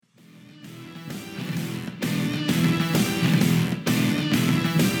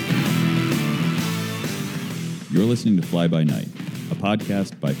You're listening to Fly By Night, a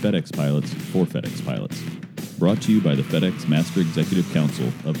podcast by FedEx pilots for FedEx pilots. Brought to you by the FedEx Master Executive Council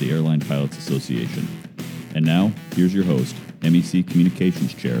of the Airline Pilots Association. And now, here's your host, MEC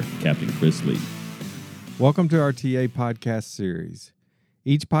Communications Chair, Captain Chris Lee. Welcome to our TA podcast series.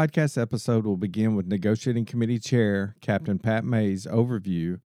 Each podcast episode will begin with Negotiating Committee Chair, Captain Pat May's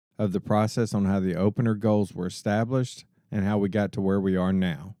overview of the process on how the opener goals were established and how we got to where we are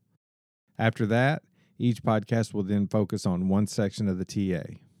now. After that, each podcast will then focus on one section of the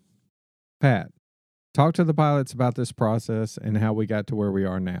TA. Pat, talk to the pilots about this process and how we got to where we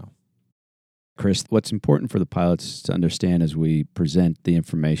are now. Chris, what's important for the pilots to understand as we present the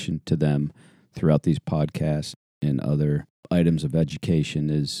information to them throughout these podcasts and other items of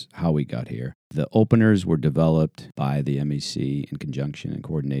education is how we got here. The openers were developed by the MEC in conjunction and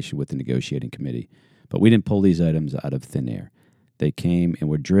coordination with the negotiating committee, but we didn't pull these items out of thin air. They came and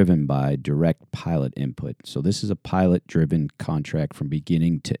were driven by direct pilot input. So this is a pilot-driven contract from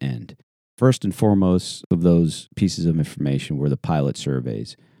beginning to end. First and foremost of those pieces of information were the pilot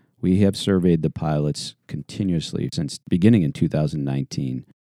surveys. We have surveyed the pilots continuously since beginning in 2019.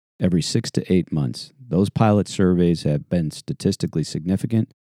 Every 6 to 8 months, those pilot surveys have been statistically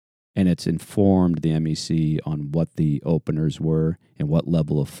significant, and it's informed the MEC on what the openers were and what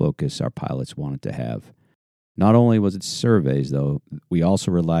level of focus our pilots wanted to have. Not only was it surveys, though, we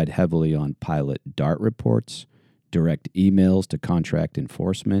also relied heavily on pilot DART reports, direct emails to contract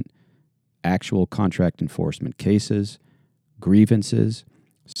enforcement, actual contract enforcement cases, grievances,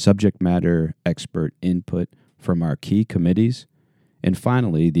 subject matter expert input from our key committees. And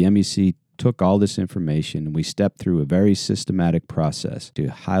finally, the MEC took all this information and we stepped through a very systematic process to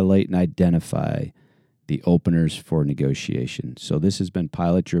highlight and identify the openers for negotiation. So this has been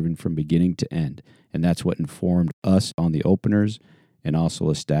pilot-driven from beginning to end, and that's what informed us on the openers and also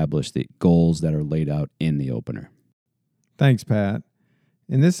established the goals that are laid out in the opener. Thanks, Pat.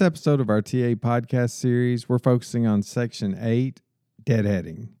 In this episode of our TA podcast series, we're focusing on Section 8,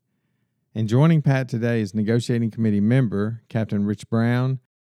 Deadheading. And joining Pat today is Negotiating Committee member, Captain Rich Brown.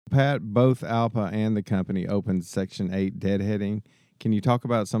 Pat, both ALPA and the company opened Section 8 deadheading. Can you talk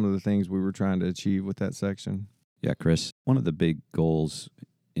about some of the things we were trying to achieve with that section? Yeah, Chris, one of the big goals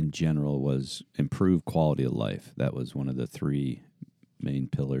in general was improve quality of life. That was one of the three main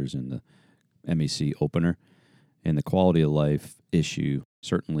pillars in the MEC opener. And the quality of life issue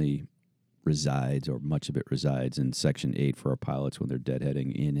certainly resides, or much of it resides, in Section 8 for our pilots when they're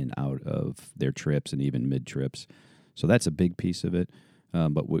deadheading in and out of their trips and even mid-trips. So that's a big piece of it.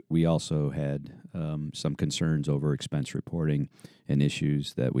 But we also had some concerns over expense reporting and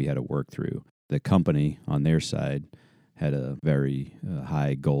issues that we had to work through. The company, on their side, had a very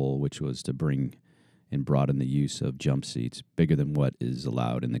high goal, which was to bring and broaden the use of jump seats, bigger than what is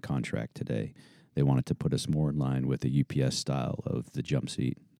allowed in the contract today. They wanted to put us more in line with the UPS style of the jump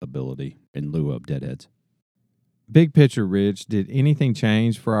seat ability in lieu of deadheads. Big picture, Rich, did anything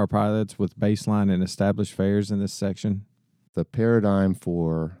change for our pilots with baseline and established fares in this section? The paradigm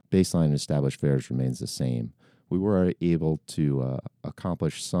for baseline and established fares remains the same. We were able to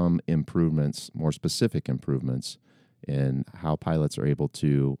accomplish some improvements, more specific improvements, in how pilots are able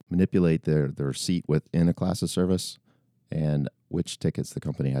to manipulate their seat within a class of service and which tickets the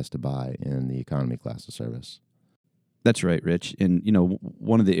company has to buy in the economy class of service. That's right, Rich. And,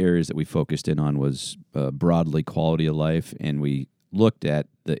 one of the areas that we focused in on was broadly quality of life, and we looked at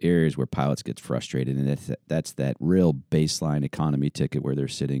the areas where pilots get frustrated, and that's that real baseline economy ticket where they're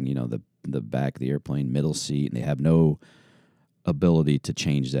sitting, the back of the airplane, middle seat, and they have no ability to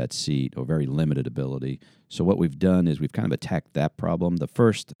change that seat, or very limited ability. So what we've done is we've kind of attacked that problem. The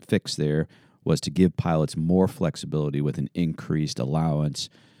first fix there was to give pilots more flexibility with an increased allowance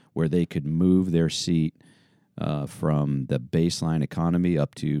where they could move their seat from the baseline economy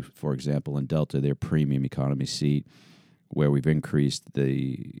up to, for example, in Delta, their premium economy seat, where we've increased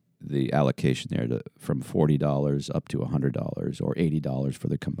the allocation there from $40 up to $100, or $80 for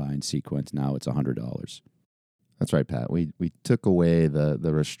the combined sequence. Now it's $100. That's right, Pat. We took away the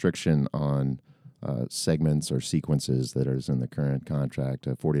restriction on segments or sequences that is in the current contract,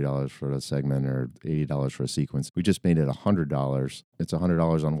 $40 for a segment or $80 for a sequence. We just made it $100. It's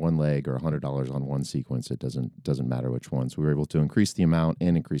 $100 on one leg or $100 on one sequence. It doesn't matter which one. So we were able to increase the amount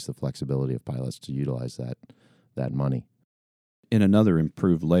and increase the flexibility of pilots to utilize that money. And another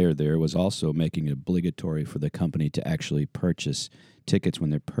improved layer there was also making it obligatory for the company to actually purchase tickets when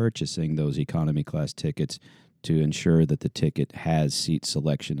they're purchasing those economy class tickets, to ensure that the ticket has seat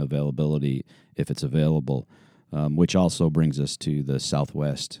selection availability if it's available, which also brings us to the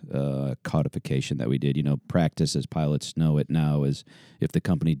Southwest codification that we did. Practice, as pilots know it now, is if the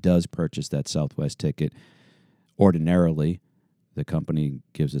company does purchase that Southwest ticket, Ordinarily, the company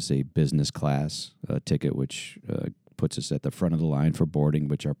gives us a business class ticket, which puts us at the front of the line for boarding,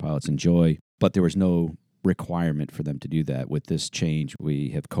 which our pilots enjoy. But there was no requirement for them to do that. With this change, we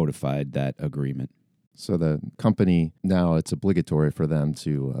have codified that agreement. So the company, now it's obligatory for them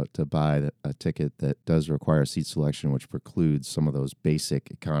to buy a ticket that does require seat selection, which precludes some of those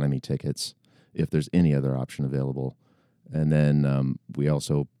basic economy tickets if there's any other option available. And then we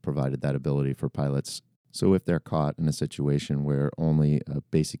also provided that ability for pilots. So if they're caught in a situation where only a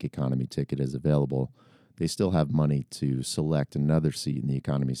basic economy ticket is available, they still have money to select another seat in the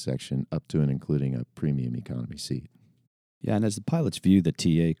economy section up to and including a premium economy seat. Yeah, and as the pilots view the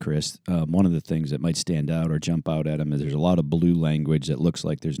TA, Chris, one of the things that might stand out or jump out at them is there's a lot of blue language that looks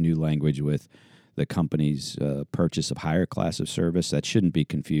like there's new language with the company's purchase of higher class of service. That shouldn't be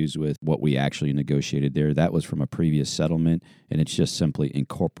confused with what we actually negotiated there. That was from a previous settlement, and it's just simply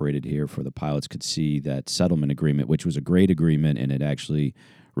incorporated here for the pilots could see that settlement agreement, which was a great agreement, and it actually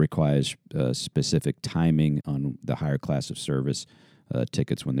requires specific timing on the higher class of service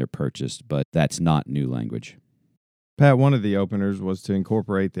tickets when they're purchased, but that's not new language. Pat, one of the openers was to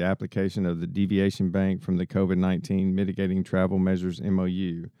incorporate the application of the Deviation Bank from the COVID-19 Mitigating Travel Measures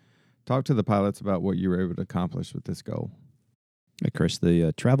MOU. Talk to the pilots about what you were able to accomplish with this goal. Hey, Chris,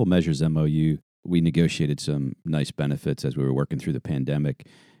 the Travel Measures MOU, we negotiated some nice benefits as we were working through the pandemic.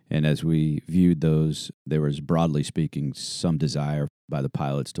 And as we viewed those, there was, broadly speaking, some desire by the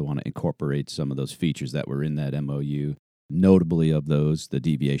pilots to want to incorporate some of those features that were in that MOU, notably of those, the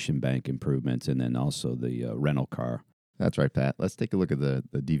Deviation Bank improvements, and then also the rental car. That's right, Pat. Let's take a look at the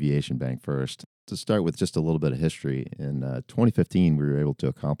Deviation Bank first. To start with just a little bit of history, in 2015, we were able to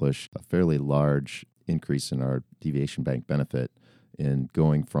accomplish a fairly large increase in our Deviation Bank benefit in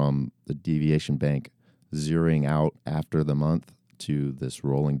going from the Deviation Bank zeroing out after the month to this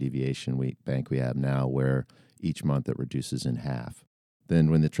rolling deviation bank we have now, where each month it reduces in half. Then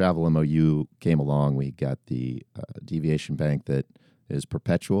when the travel MOU came along, we got the Deviation Bank that is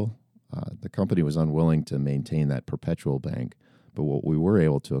perpetual. The company was unwilling to maintain that perpetual bank, but what we were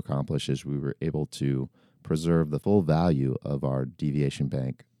able to accomplish is we were able to preserve the full value of our Deviation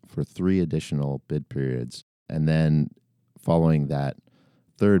Bank for 3 additional bid periods. And then following that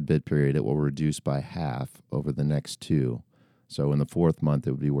third bid period, it will reduce by half over the next 2. So in the 4th month,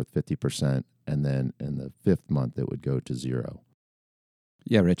 it would be worth 50%, and then in the 5th month, it would go to 0.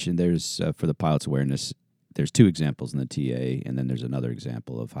 Yeah, Rich, and there's, for the pilot's awareness, there's 2 examples in the TA, and then there's another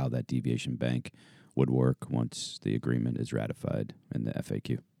example of how that Deviation Bank would work once the agreement is ratified in the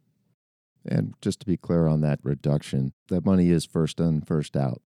FAQ. And just to be clear on that reduction, that money is first in, first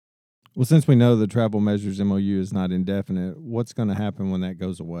out. Well, since we know the Travel Measures MOU is not indefinite, what's going to happen when that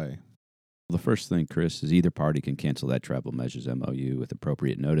goes away? The first thing, Chris, is either party can cancel that Travel Measures MOU with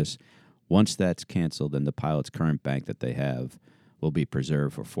appropriate notice. Once that's canceled, then the pilot's current bank that they have will be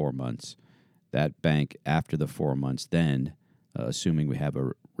preserved for 4 months. That bank, after the 4 months, then, assuming we have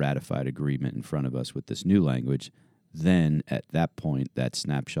a ratified agreement in front of us with this new language, then at that point, that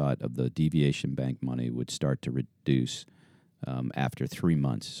snapshot of the Deviation Bank money would start to reduce after 3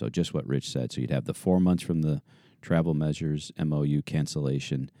 months. So just what Rich said. So you'd have the 4 months from the Travel Measures MOU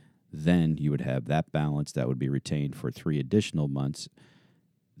cancellation. Then you would have that balance that would be retained for 3 additional months.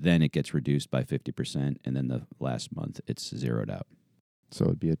 Then it gets reduced by 50%, and then the last month it's zeroed out. So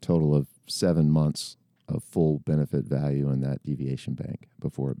it'd be a total of 7 months of full benefit value in that Deviation Bank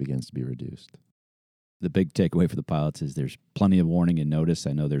before it begins to be reduced. The big takeaway for the pilots is there's plenty of warning and notice.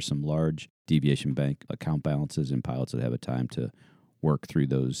 I know there's some large Deviation Bank account balances and pilots that have a time to work through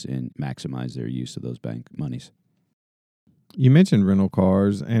those and maximize their use of those bank monies. You mentioned rental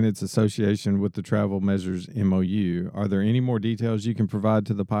cars and its association with the Travel Measures MOU. Are there any more details you can provide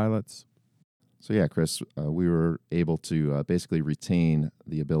to the pilots? So yeah, Chris, we were able to basically retain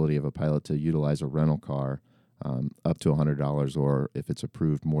the ability of a pilot to utilize a rental car up to $100, or if it's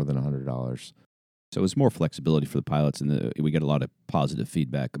approved, more than $100. So it's more flexibility for the pilots, and we get a lot of positive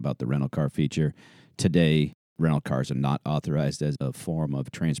feedback about the rental car feature. Today, rental cars are not authorized as a form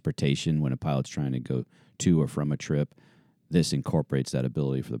of transportation when a pilot's trying to go to or from a trip. This incorporates that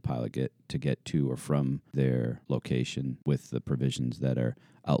ability for the pilot to get to or from their location with the provisions that are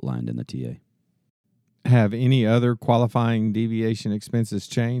outlined in the TA. Have any other qualifying deviation expenses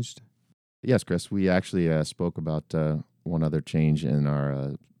changed? Yes, Chris, we actually spoke about one other change in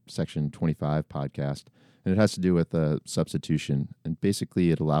our Section 25 podcast, and it has to do with substitution. And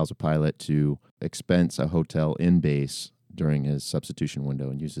basically, it allows a pilot to expense a hotel in base during his substitution window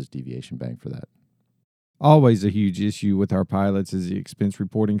and use his Deviation Bank for that. Always a huge issue with our pilots is the expense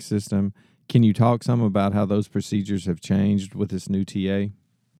reporting system. Can you talk some about how those procedures have changed with this new TA?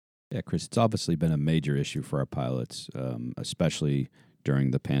 Yeah, Chris, it's obviously been a major issue for our pilots, especially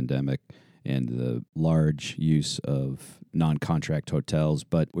during the pandemic and the large use of non-contract hotels.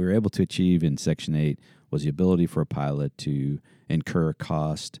 But we were able to achieve in Section 8 was the ability for a pilot to incur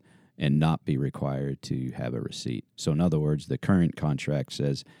cost and not be required to have a receipt. So in other words, the current contract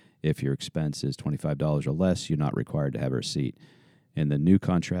says if your expense is $25 or less, you're not required to have a receipt. In the new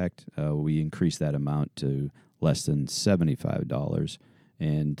contract, we increased that amount to less than $75,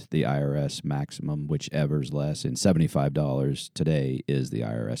 and the IRS maximum, whichever's less, and $75 today is the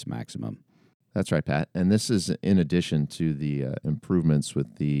IRS maximum. That's right, Pat. And this is in addition to the improvements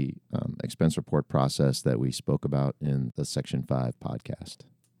with the expense report process that we spoke about in the Section 5 podcast.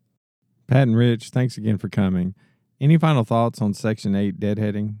 Pat and Rich, thanks again for coming. Any final thoughts on Section 8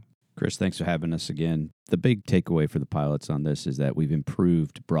 deadheading? Chris, thanks for having us again. The big takeaway for the pilots on this is that we've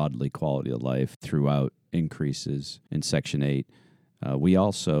improved broadly quality of life throughout increases in Section 8. We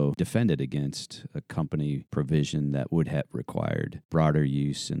also defended against a company provision that would have required broader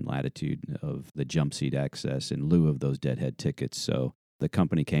use and latitude of the jump seat access in lieu of those deadhead tickets. So the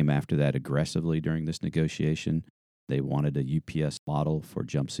company came after that aggressively during this negotiation. They wanted a UPS model for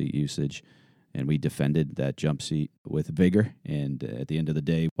jump seat usage, and we defended that jump seat with vigor. And at the end of the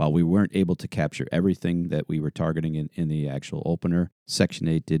day, while we weren't able to capture everything that we were targeting in the actual opener, Section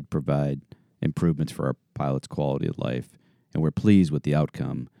 8 did provide improvements for our pilots' quality of life. And we're pleased with the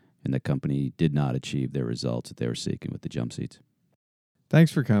outcome, and the company did not achieve their results that they were seeking with the jump seats.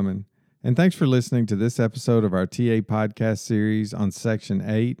 Thanks for coming, and thanks for listening to this episode of our TA podcast series on Section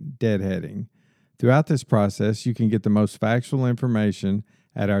 8, deadheading. Throughout this process, you can get the most factual information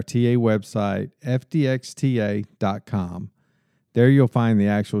at our TA website, fdxta.com. There you'll find the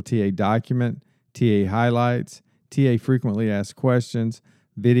actual TA document, TA highlights, TA frequently asked questions,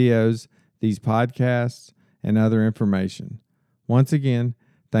 videos, these podcasts, and other information. Once again,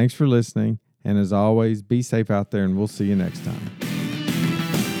 thanks for listening, and as always, be safe out there, and we'll see you next time.